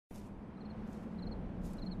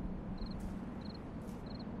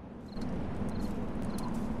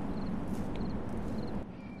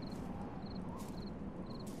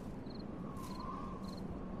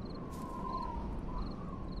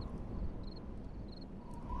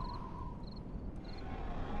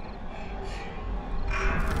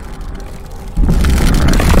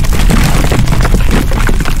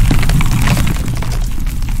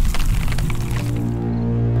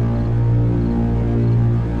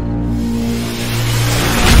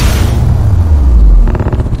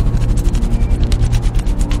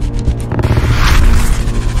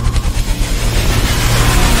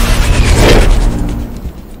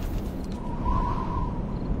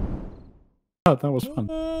Oh, that was fun.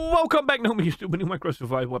 Welcome back, Nomi's, to a new Micro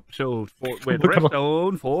Survival episode with Look at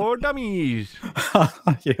all- Redstone for Dummies.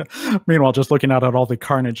 Yeah. Meanwhile, just looking out at all the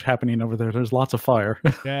carnage happening over there, there's lots of fire.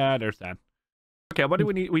 Yeah, there's that. Okay, what do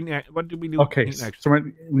we need? What do we need Okay, next? so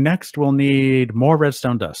next we'll need more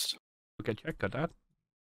redstone dust. Okay, check, got that.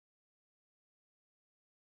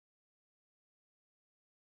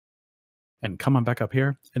 And come on back up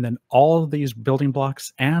here. And then all of these building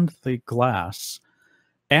blocks and the glass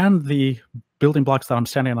and the building blocks that I'm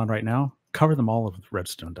standing on right now, cover them all with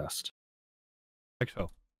redstone dust. Like so.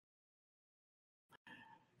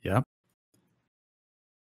 Yep.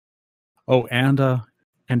 Oh, and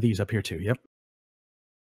these up here too. Yep.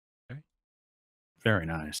 Okay. Very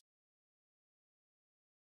nice.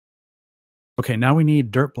 Okay, now we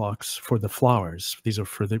need dirt blocks for the flowers. These are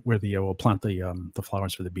for where we'll plant the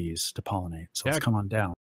flowers for the bees to pollinate. So Yeah. let's come on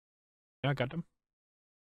down. Yeah, I got them.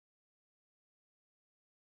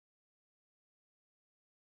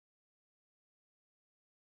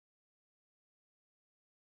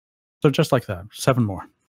 So just like that, 7 more.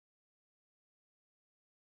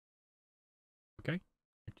 Okay,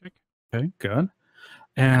 check. Okay, good.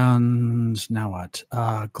 And now what?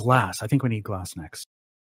 Glass. I think we need glass next.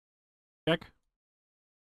 Check.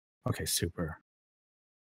 Okay, super.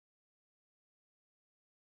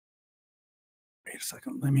 Wait a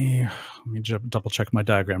second. Let me double check my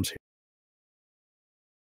diagrams here.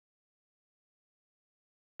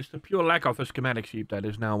 It's the pure lack of a schematic sheet that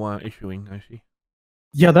is now issuing, I see.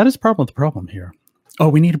 Yeah, that is the problem here. Oh,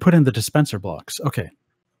 we need to put in the dispenser blocks. Okay.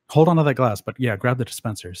 Hold on to that glass, but yeah, grab the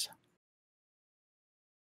dispensers.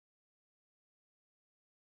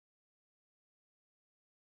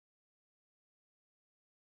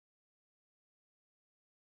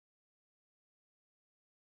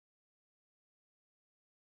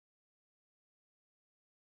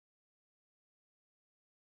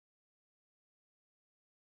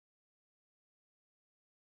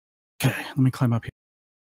 Okay, let me climb up here.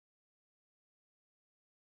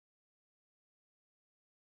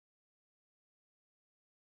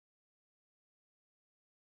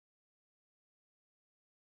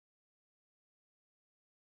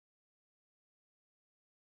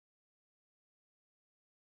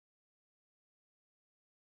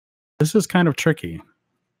 This is kind of tricky.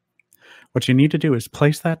 What you need to do is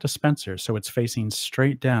place that dispenser so it's facing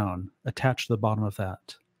straight down, attached to the bottom of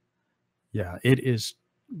that. Yeah,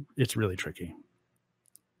 it's really tricky.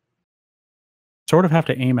 Sort of have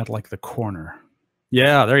to aim at like the corner.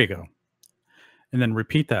 Yeah, there you go. And then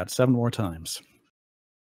repeat that 7 more times.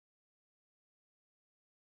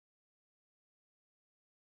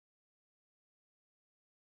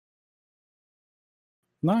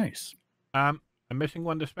 Nice. I'm missing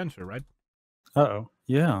one dispenser, right? Uh-oh.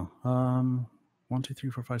 Yeah. 1, 2, 3,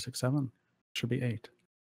 4, 5, 6, 7. Should be 8.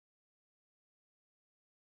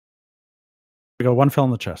 We go 1 fell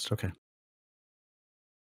in the chest. Okay.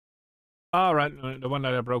 All right, the one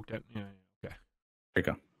that I broke that. Yeah, okay. There you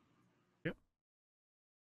go. Yep.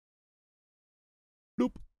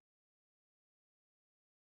 Nope.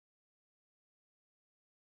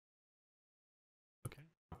 Okay.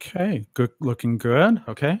 Okay. Good. Looking good.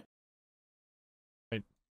 Okay.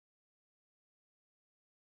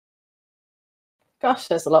 Gosh,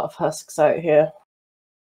 there's a lot of husks out here.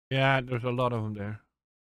 Yeah, there's a lot of them there.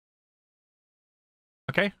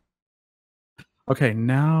 Okay. Okay,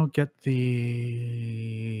 now get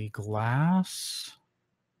the glass.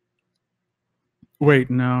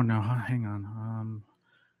 Wait, no, hang on.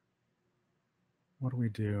 What do we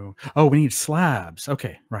do? Oh, we need slabs.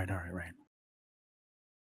 Okay, right, all right.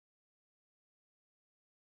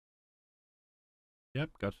 Yep,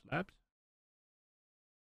 got slabs.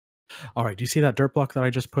 All right, do you see that dirt block that I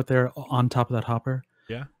just put there on top of that hopper?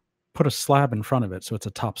 Yeah. Put a slab in front of it so it's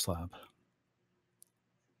a top slab.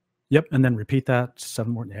 Yep, and then repeat that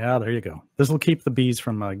 7 more. Yeah, there you go. This will keep the bees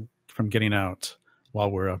from getting out while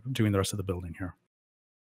we're doing the rest of the building here.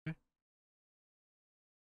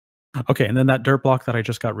 Okay, and then that dirt block that I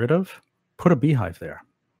just got rid of, put a beehive there.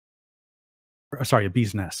 Sorry, a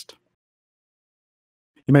bee's nest.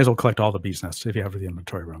 You may as well collect all the bees' nests if you have the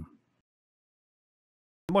inventory room.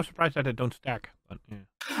 I'm more surprised that they don't stack, but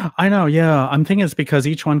yeah. I know, yeah. I'm thinking it's because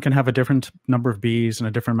each one can have a different number of bees and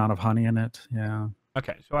a different amount of honey in it. Yeah.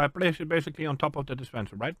 Okay, so I place it basically on top of the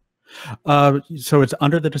dispenser, right? So it's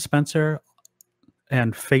under the dispenser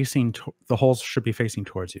and facing, the holes should be facing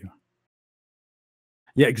towards you.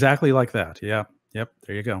 Yeah, exactly like that. Yeah. Yep.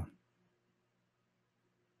 There you go.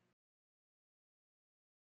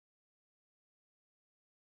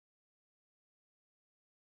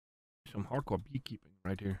 Some hardcore beekeeping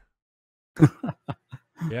right here.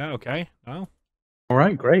 Yeah, okay. Now. All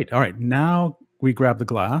right, great. All right, now we grab the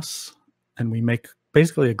glass and we make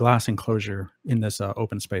basically a glass enclosure in this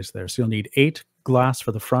open space there. So you'll need 8 glass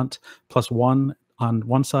for the front, plus 1 on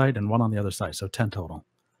one side and 1 on the other side, so 10 total.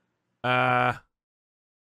 So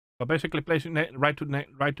basically placing right to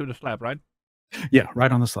the slab, right? Yeah,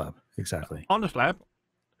 right on the slab. Exactly. On the slab.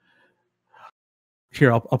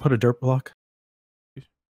 Here, I'll put a dirt block. Please.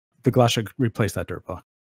 The glass should replace that dirt block.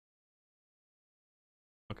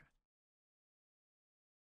 Okay.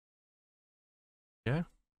 Yeah.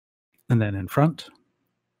 And then in front.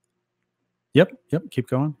 Yep, keep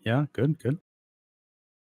going. Yeah, good.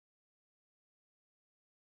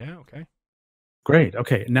 Yeah, okay. Great.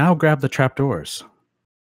 Okay, now grab the trapdoors.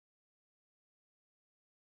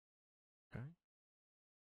 Okay.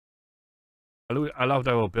 I love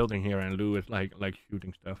that we're building here, and Lou is like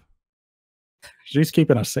shooting stuff. She's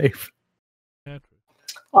keeping us safe. Yeah, true.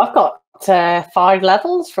 I've got 5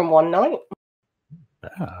 levels from one night.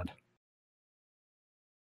 Bad.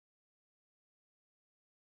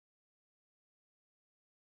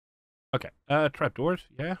 Okay. Trapdoors.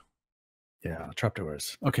 Yeah. Yeah,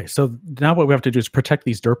 trapdoors. Okay, so now what we have to do is protect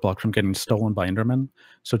these dirt blocks from getting stolen by Endermen.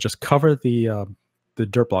 So just cover the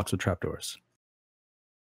dirt blocks with trapdoors.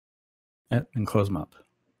 And close them up.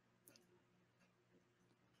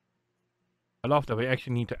 I love that we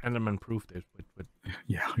actually need to Enderman proof this with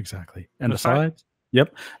Yeah, exactly. And the the sides.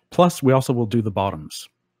 Yep. Plus, we also will do the bottoms.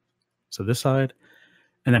 So this side,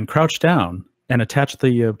 and then crouch down and attach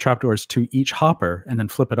the trapdoors to each hopper, and then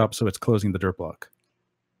flip it up so it's closing the dirt block.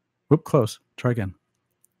 Whoop, close. Try again.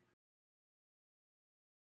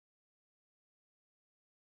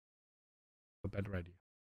 a better idea.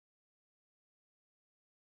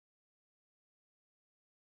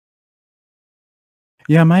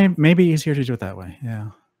 Yeah, maybe easier to do it that way. Yeah.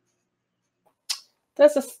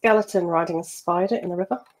 There's a skeleton riding a spider in the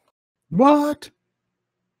river. What?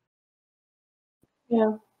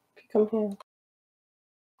 Yeah, if you come here.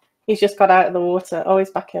 He's just got out of the water. Oh, he's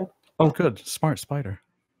back in. Oh, good. Smart spider.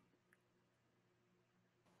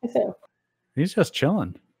 Is it? He's just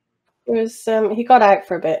chilling. It was. He got out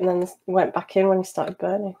for a bit and then went back in when he started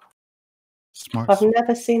burning. Smart. I've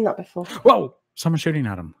never seen that before. Whoa! Someone's shooting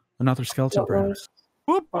at him. Another skeleton, Not really. perhaps.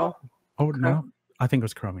 Whoop. Oh, Oh, no. I think it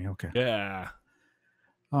was chromeeh. Okay. Yeah.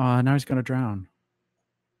 Now he's going to drown.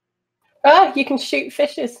 ah! You can shoot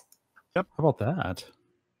fishes. How about that?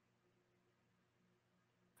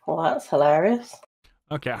 Well, that's hilarious.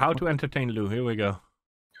 Okay, how to entertain Lou. Here we go.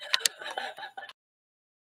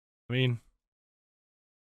 I mean,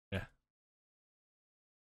 yeah.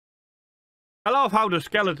 I love how the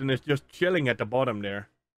skeleton is just chilling at the bottom there.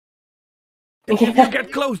 If you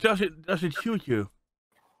get close, does it shoot you?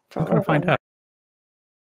 I'm going to find out.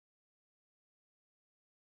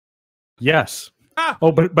 Yes. Ah!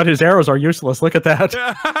 Oh, but his arrows are useless. Look at that.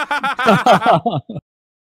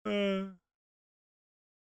 Can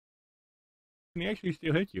he actually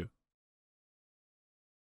still hit you?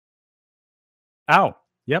 Ow.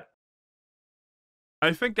 Yep.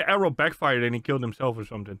 I think the arrow backfired and he killed himself or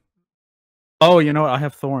something. Oh, you know what? I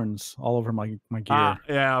have thorns all over my gear. Ah,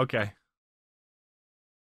 yeah, okay.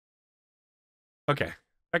 Okay.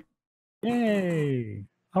 Yay.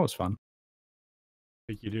 That was fun.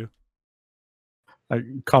 I think you do. I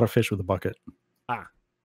caught a fish with a bucket. Ah.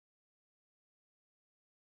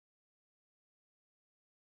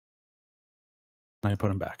 Now you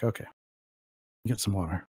put him back. Okay. Get some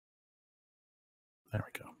water. There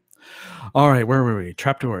we go. All right, where were we?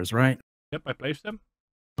 Trapdoors, right? Yep, I placed them.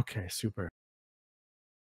 Okay, super.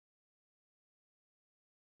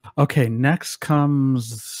 Okay, next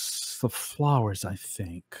comes the flowers, I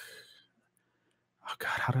think. Oh,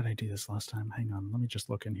 God, how did I do this last time? Hang on, let me just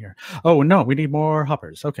look in here. Oh, no, we need more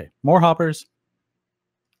hoppers. Okay, more hoppers.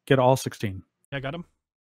 Get all 16. Yeah, I got them.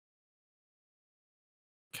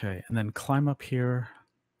 Okay, and then climb up here.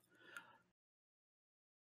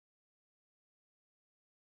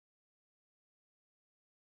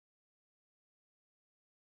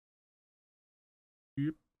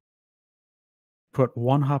 Yep. Put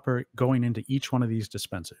one hopper going into each one of these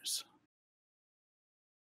dispensers.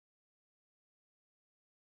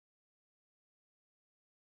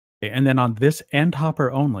 Okay, and then on this end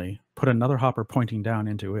hopper only, put another hopper pointing down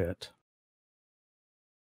into it.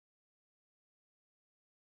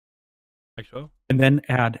 Like so. And then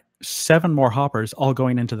add 7 more hoppers, all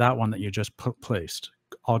going into that one that you just placed,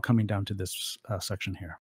 all coming down to this section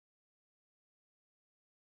here.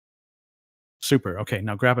 Super. Okay,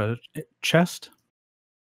 now grab a chest.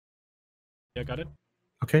 Yeah, got it.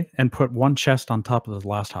 Okay, and put one chest on top of the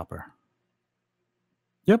last hopper.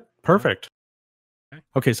 Yep, perfect.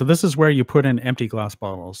 Okay, so this is where you put in empty glass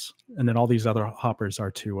bottles, and then all these other hoppers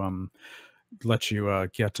are to let you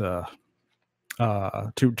get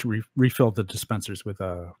refill the dispensers with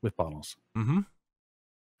bottles. Mm-hmm.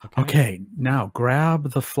 Okay, now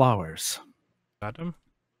grab the flowers. Got them.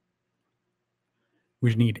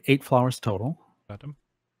 We need 8 flowers total, Got them.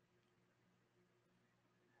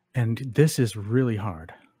 and this is really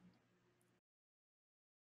hard.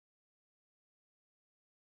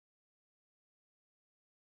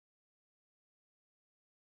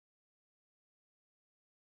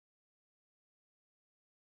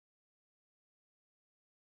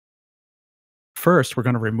 First, we're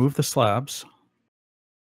going to remove the slabs.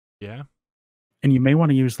 Yeah. And you may want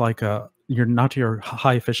to use like your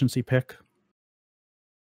high efficiency pick,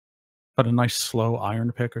 but a nice slow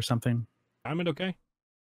iron pick or something. Diamond, okay?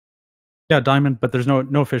 Yeah, diamond, but there's no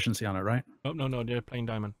efficiency on it, right? Oh, no, they're plain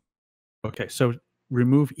diamond. Okay, so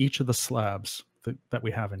remove each of the slabs that we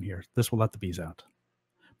have in here. This will let the bees out.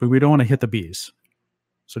 But we don't want to hit the bees.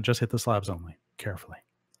 So just hit the slabs only, carefully.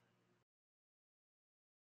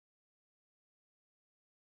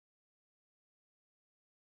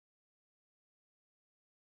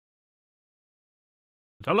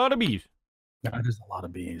 It's a lot of bees. That is a lot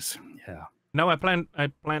of bees. Yeah. Now I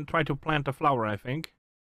try to plant a flower, I think.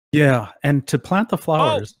 Yeah, and to plant the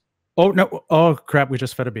flowers. Oh no! Oh crap! We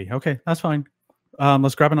just fed a bee. Okay, that's fine.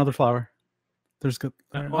 Let's grab another flower. There's good.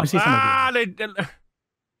 I see some of you.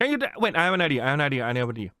 Can you wait? I have an idea. I have an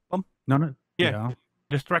idea. No. Yeah.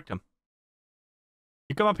 Distract them.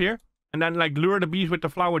 You come up here and then like lure the bees with the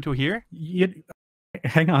flower to here.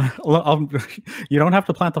 Hang on. You don't have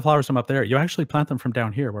to plant the flowers from up there. You actually plant them from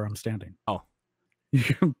down here where I'm standing. Oh.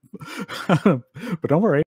 But don't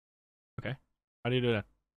worry. Okay. How do you do that?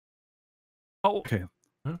 Oh. Okay.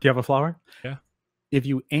 Huh? Do you have a flower? Yeah. If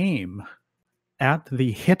you aim at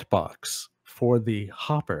the hitbox for the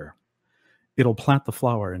hopper, it'll plant the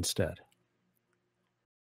flower instead.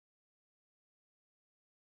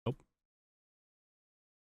 Nope.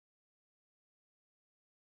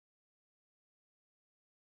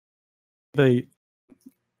 The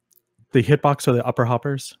hitbox or the upper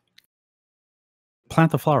hoppers,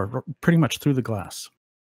 plant the flower pretty much through the glass.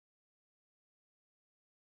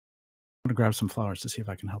 I'm going to grab some flowers to see if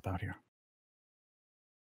I can help out here.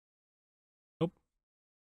 Nope.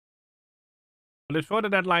 But it's sort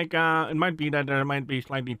of that like, it might be that there might be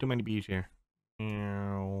slightly too many bees here.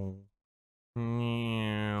 Meow.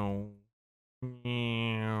 Meow.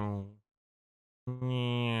 Meow.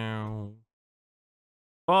 Meow.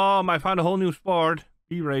 Oh, I found a whole new sport.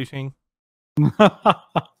 Bee racing. Look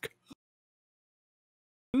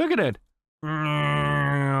at it.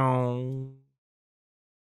 Meow.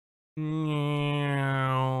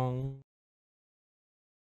 Meow.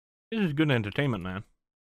 This is good entertainment, man.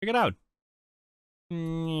 Check it out.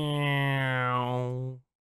 Meow.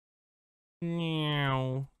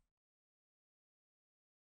 Meow.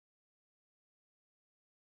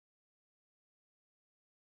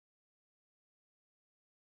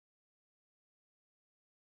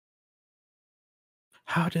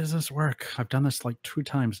 How does this work? I've done this like 2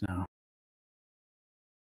 times now.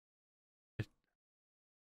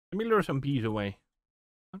 Let me lure some bees away.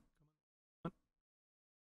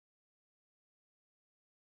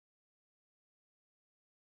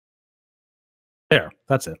 There,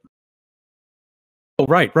 that's it. Oh,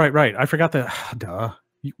 right. I forgot that. Duh.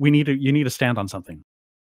 You need to stand on something.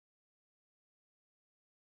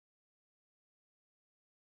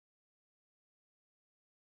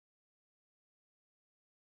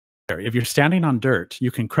 If you're standing on dirt,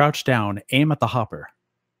 you can crouch down, aim at the hopper.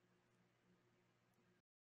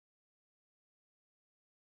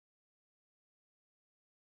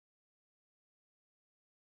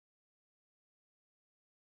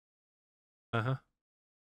 Uh-huh.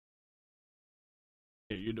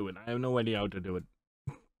 Here, you do it. I have no idea how to do it.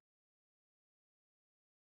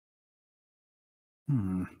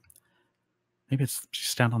 Maybe it's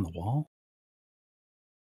stand on the wall?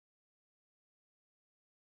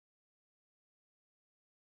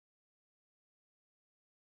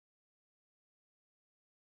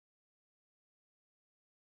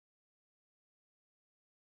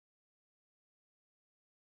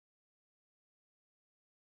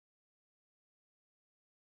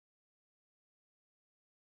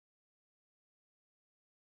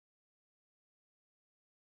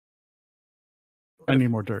 I need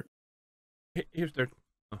more dirt. Here's dirt.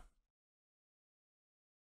 Oh.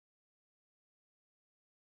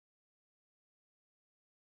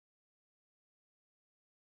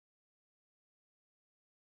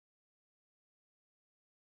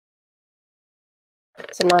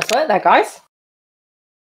 Some nice work there, guys.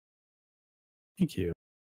 Thank you.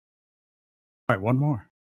 All right, one more.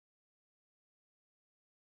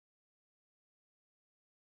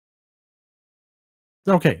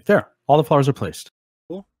 Okay, there. All the flowers are placed.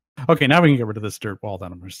 Cool. Okay, now we can get rid of this dirt wall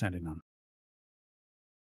that I'm standing on.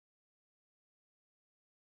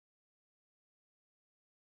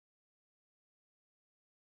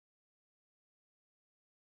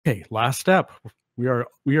 Okay, last step. We are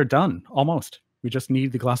done, almost. We just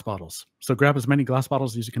need the glass bottles. So grab as many glass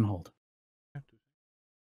bottles as you can hold.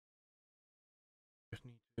 Just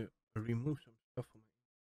need to remove some stuff from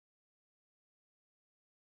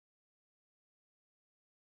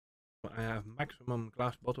it. I have maximum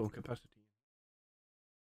glass bottle capacity.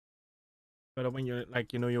 But when you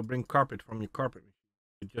like, you bring carpet from your carpet machine,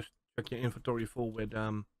 you just check your inventory full with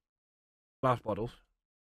glass bottles.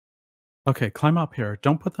 Okay, climb up here.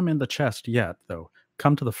 Don't put them in the chest yet, though.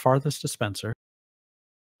 Come to the farthest dispenser.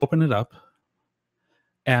 Open it up.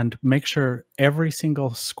 And make sure every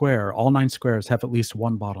single square, all 9 squares, have at least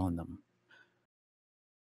one bottle in them.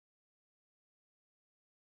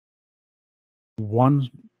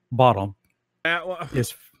 One bottle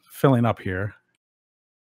is filling up here.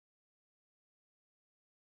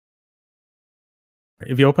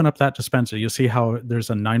 If you open up that dispenser, you'll see how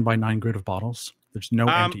there's a 9x9 grid of bottles. There's no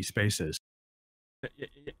empty spaces.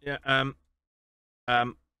 Yeah.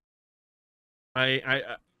 I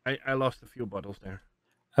lost a few bottles there.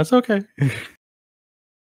 That's okay.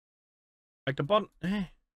 Like the bottom.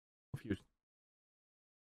 Confused.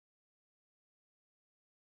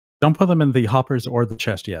 Don't put them in the hoppers or the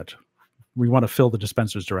chest yet. We want to fill the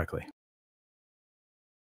dispensers directly.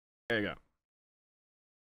 There you go.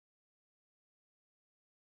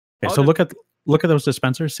 Okay, so look at those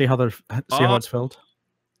dispensers. See how how it's filled.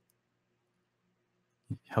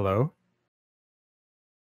 Hello.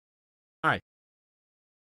 Hi.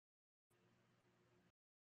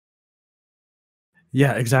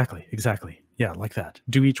 Yeah, exactly. Yeah, like that.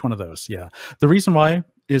 Do each one of those. Yeah. The reason why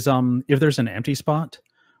is if there's an empty spot,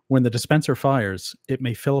 when the dispenser fires, it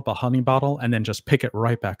may fill up a honey bottle and then just pick it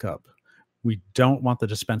right back up. We don't want the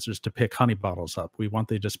dispensers to pick honey bottles up. We want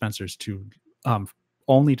the dispensers to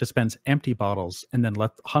only dispense empty bottles and then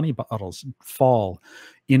let honey bottles fall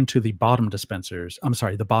into the bottom dispensers. I'm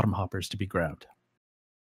sorry, the bottom hoppers to be grabbed.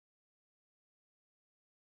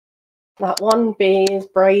 That one bee is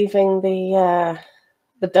braving the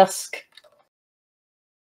dusk.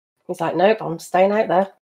 He's like, nope, I'm staying out there.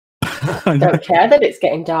 Don't care that it's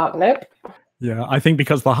getting dark. Nope. Yeah, I think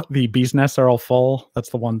because the bees' nests are all full. That's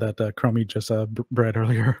the one that chromeeh just bred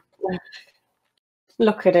earlier.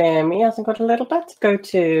 Look at him. He hasn't got a little bed to go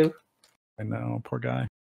to. I know, poor guy.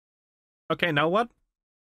 Okay, now what?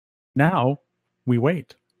 Now we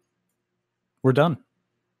wait. We're done.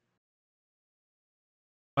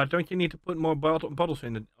 But don't you need to put more bottles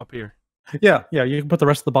in up here? Yeah. You can put the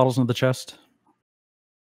rest of the bottles in the chest.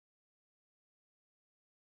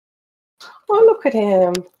 Oh, look at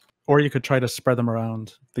him. Or you could try to spread them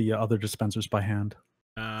around the other dispensers by hand.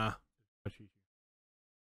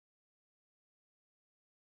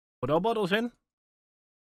 Put all bottles in? I'm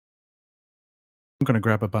going to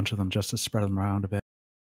grab a bunch of them just to spread them around a bit.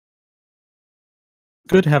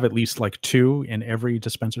 Good to have at least like 2 in every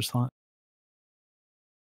dispenser slot.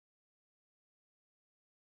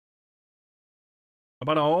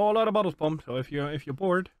 About a whole lot of bottles, Pump. So if you're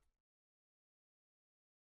bored.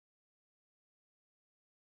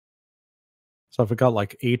 So if we got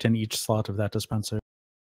like 8 in each slot of that dispenser.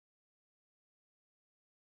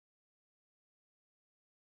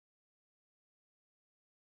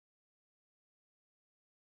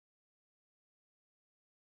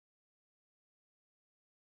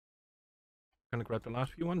 Gonna grab the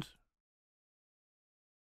last few ones.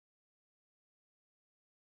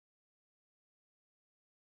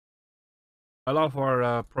 I love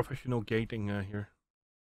our professional gating here.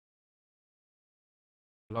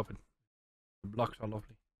 I love it. The blocks are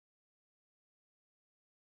lovely.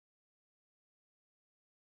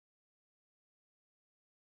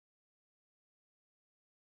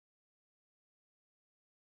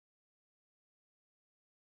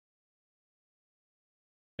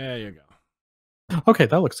 There you go. Okay,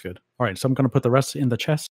 that looks good. All right, so I'm going to put the rest in the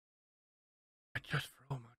chest. I just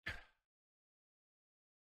throw them out.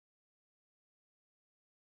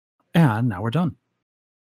 And now we're done.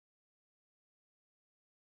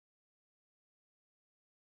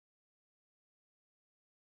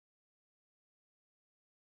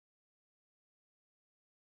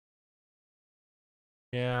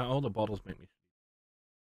 Yeah, all the bottles make me.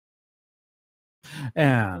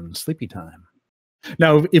 And sleepy time.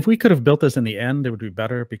 Now, if we could have built this in the end, it would be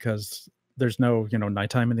better because there's no,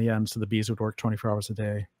 nighttime in the end, so the bees would work 24 hours a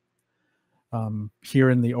day. Here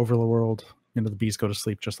in the overworld, the bees go to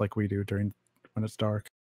sleep just like we do when it's dark.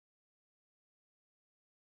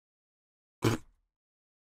 Look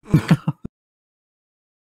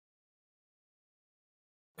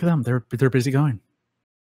at them. They're busy going.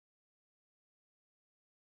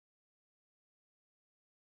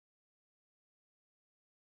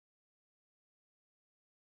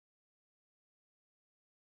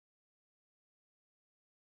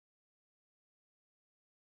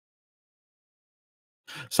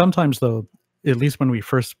 Sometimes, though, at least when we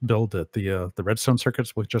first build it, the redstone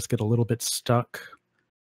circuits will just get a little bit stuck.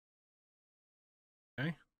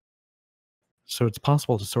 Okay. So it's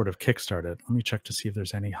possible to sort of kickstart it. Let me check to see if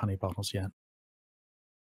there's any honey bottles yet.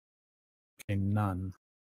 Okay, none.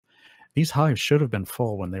 These hives should have been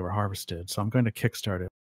full when they were harvested, so I'm going to kickstart it.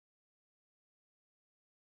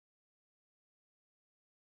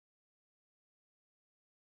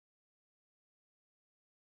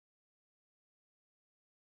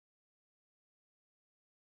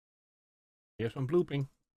 Here's some blooping.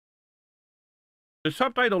 The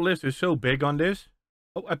subtitle list is so big on this.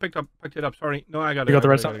 Oh, I picked it up. Sorry. No, I got it. You got the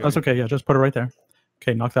redstone? That's okay. Yeah, just put it right there.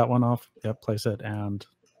 Okay, knock that one off. Yep, place it, and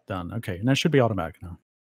done. Okay, and that should be automatic now.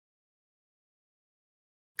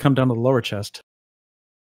 Come down to the lower chest.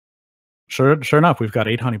 Sure enough, we've got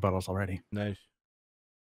 8 honey bottles already. Nice.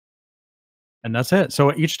 And that's it.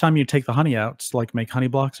 So each time you take the honey out, it's like make honey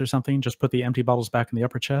blocks or something, just put the empty bottles back in the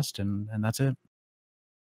upper chest, and that's it.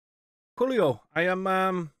 Coolio.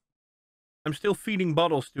 I'm still feeding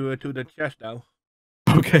bottles to the chest now.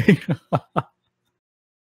 Okay.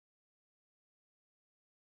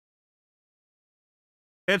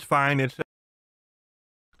 It's fine. It's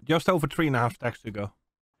just over 3.5 stacks to go.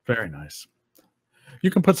 Very nice.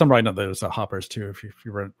 You can put some right on those hoppers too if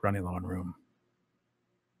you're running low on room.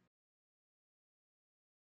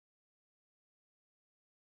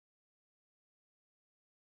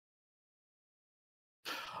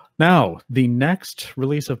 Now, the next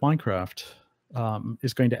release of Minecraft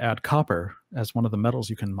is going to add copper as one of the metals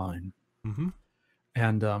you can mine. Mm-hmm.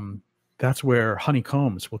 And that's where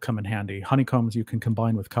honeycombs will come in handy. Honeycombs you can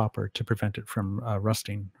combine with copper to prevent it from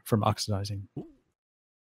rusting, from oxidizing.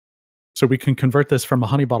 So we can convert this from a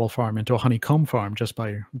honey bottle farm into a honeycomb farm just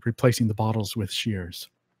by replacing the bottles with shears.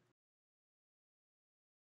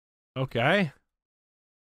 Okay.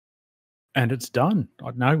 And it's done.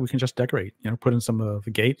 Now we can just decorate, put in some of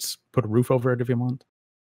the gates, put a roof over it if you want.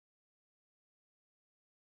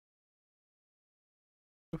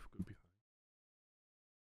 I'm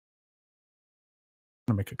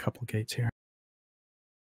gonna make a couple gates here.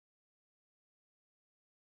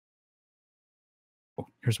 Oh,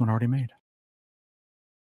 here's one already made.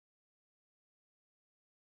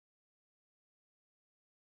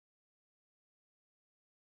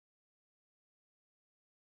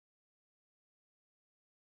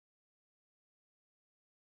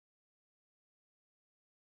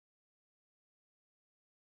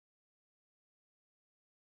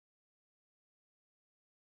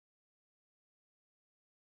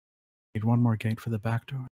 Need one more gate for the back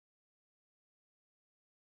door.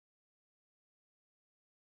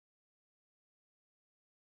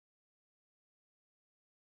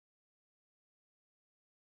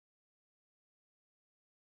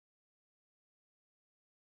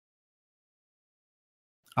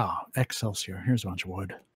 Ah, Excelsior. Here's a bunch of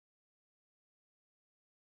wood.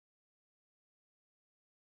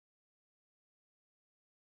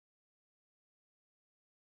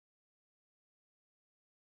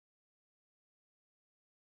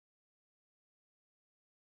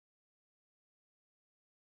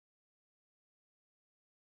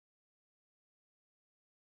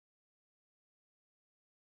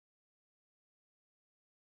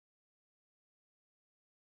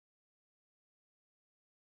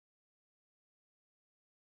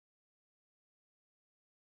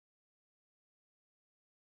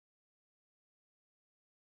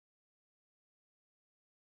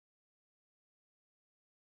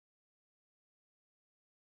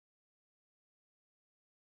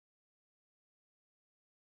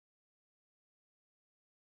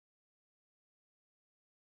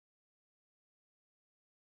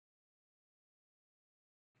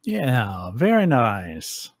 Yeah, very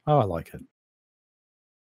nice. Oh, I like it.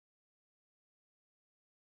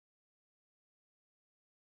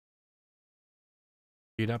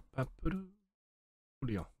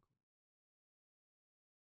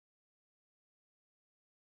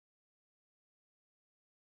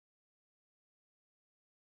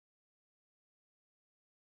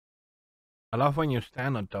 I love when you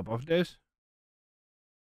stand on top of this.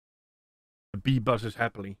 The bee buzzes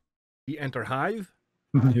happily. He enter hive.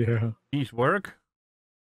 Yeah. Bees work.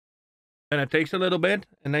 And it takes a little bit,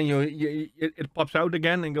 and then it pops out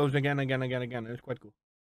again and goes again. It's quite cool.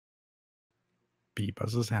 Bee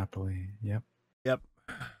buzzes happily. Yep. Yep.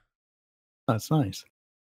 That's nice.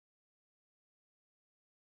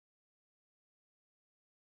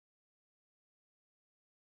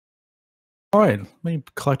 All right, let me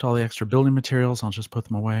collect all the extra building materials. I'll just put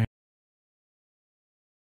them away.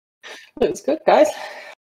 Looks good, guys.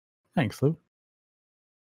 Thanks, Lou.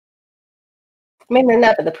 I mean, they're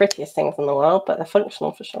never the prettiest things in the world, but they're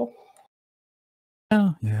functional for sure.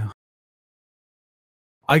 Yeah.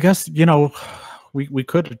 I guess, you know, we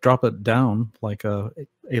could drop it down like A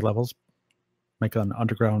levels, make an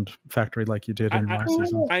underground factory like you did in last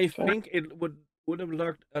season. I think it would have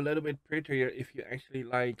looked a little bit prettier if you actually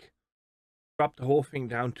like drop the whole thing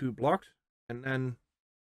down 2 blocks and then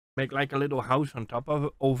make like a little house on top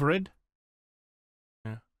of over it.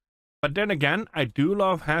 Yeah. But then again, I do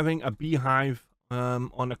love having a beehive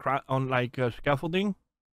on scaffolding.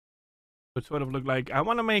 It sort of look like I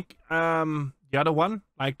want to make the other one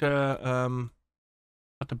like the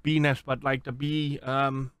not the bee nest, but like the bee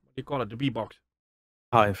what do you call it? The bee box.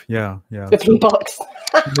 Hive, yeah. The bee box.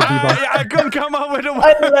 I couldn't come up with a word.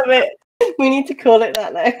 I love it. We need to call it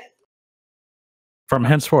that now. From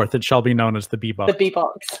henceforth, it shall be known as the bee box. The bee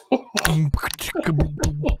box.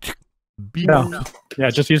 Yeah,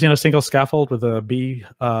 just using a single scaffold with a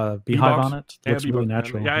beehive on it. Yeah, Looks really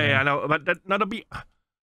natural. Yeah, I know, but that, not a bee.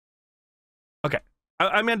 Okay,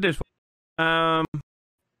 I meant this one.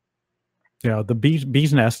 Yeah, the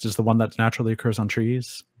bee's nest is the one that naturally occurs on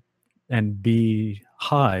trees, and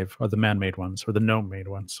beehive are the man-made ones or the gnome-made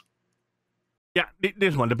ones. Yeah,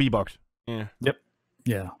 this one, the bee box. Yeah. Yep.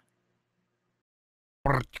 Yeah.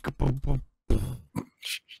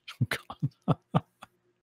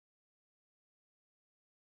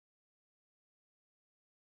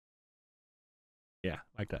 Yeah,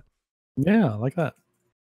 like that. Yeah, like that.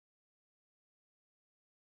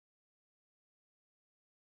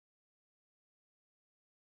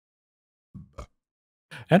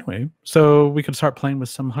 Anyway, so we could start playing with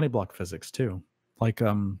some honey block physics too. Like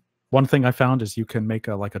one thing I found is you can make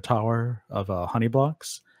a tower of honey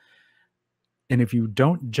blocks, and if you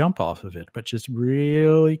don't jump off of it, but just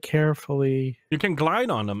really carefully, you can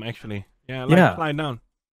glide on them actually. Yeah, glide down.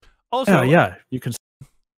 Also, yeah, you can.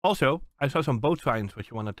 Also, I saw some boat signs which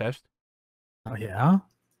you want to test. Oh yeah.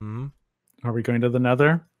 Hmm. Are we going to the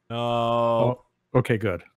Nether? No. Oh, okay,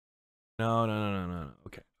 good. No.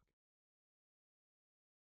 Okay.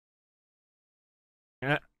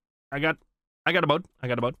 Yeah, I got a boat.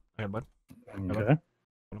 Okay.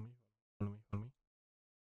 Follow me.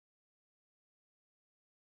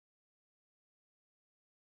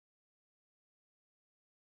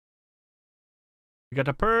 We got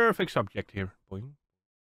a perfect subject here. Boing.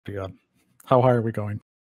 Yeah. How high are we going?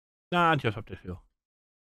 Nah, just up this hill.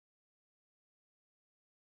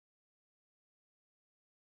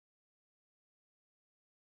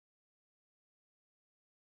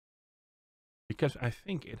 Because I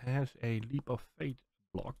think it has a leap of faith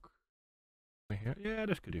block. Over here. Yeah,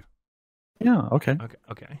 this could do. Yeah, okay.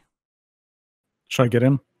 Okay. Should I get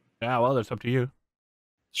in? Yeah, well, that's up to you.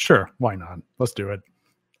 Sure, why not? Let's do it.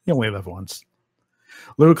 You only live once.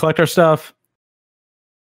 Lou, collect our stuff.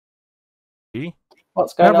 See?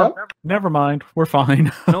 What's going on? Never mind. We're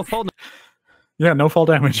fine. No fall damage. Yeah, no fall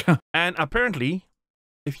damage. And apparently,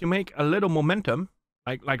 if you make a little momentum,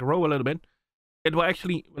 like row a little bit, it will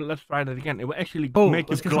actually, well, let's try that again. It will actually make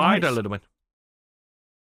you glide a little bit.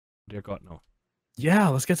 Dear God, no. Yeah,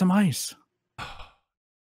 let's get some ice. I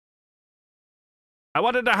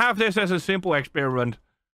wanted to have this as a simple experiment.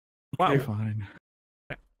 Okay, fine.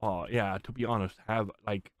 Oh, yeah, to be honest, have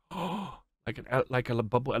like a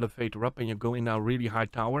bubble elevator up and you go in a really high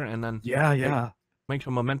tower and then Yeah. Make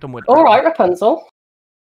some momentum with All right, Rapunzel.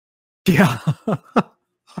 Yeah.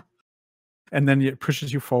 And then it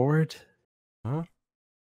pushes you forward. Huh?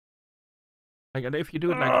 Like if you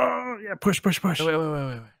do it like yeah, push. Wait.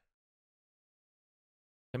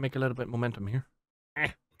 Make a little bit momentum here.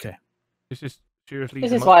 Okay. This is seriously.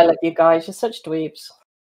 This is why I love you guys. You're such dweebs.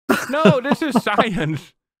 No, this is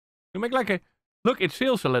science. You make like a look. It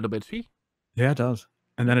sails a little bit. See? Yeah, it does.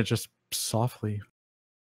 And then it just softly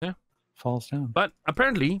falls down. But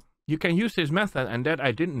apparently, you can use this method, and that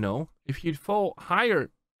I didn't know. If you fall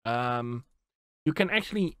higher, you can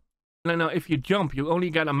actually. No. If you jump, you only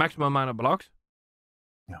get a maximum amount of blocks.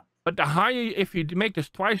 Yeah. But the higher, if you make this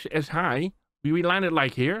twice as high, we land it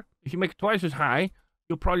like here. If you make it twice as high,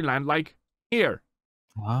 you'll probably land like here.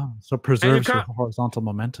 Wow. So it preserves your horizontal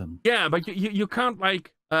momentum. Yeah, but you can't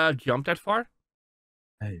like jump that far.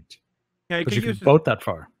 Right. Yeah, you can boat that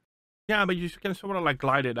far. Yeah, but you can sort of like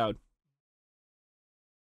glide it out.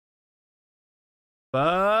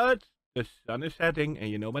 But the sun is setting, and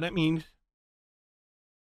you know what that means.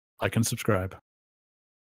 Like and subscribe. See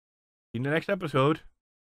you in the next episode.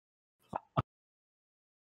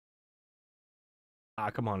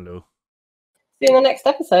 Come on, Lou. See you in the next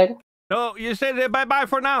episode. No, you said bye-bye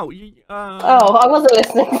for now. Oh, I wasn't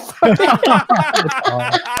listening.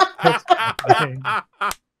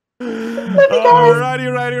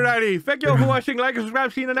 Righty. Thank you all for watching. Like and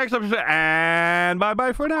subscribe. See you in the next episode. And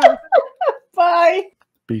bye-bye for now. Bye.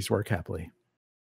 Bees work happily.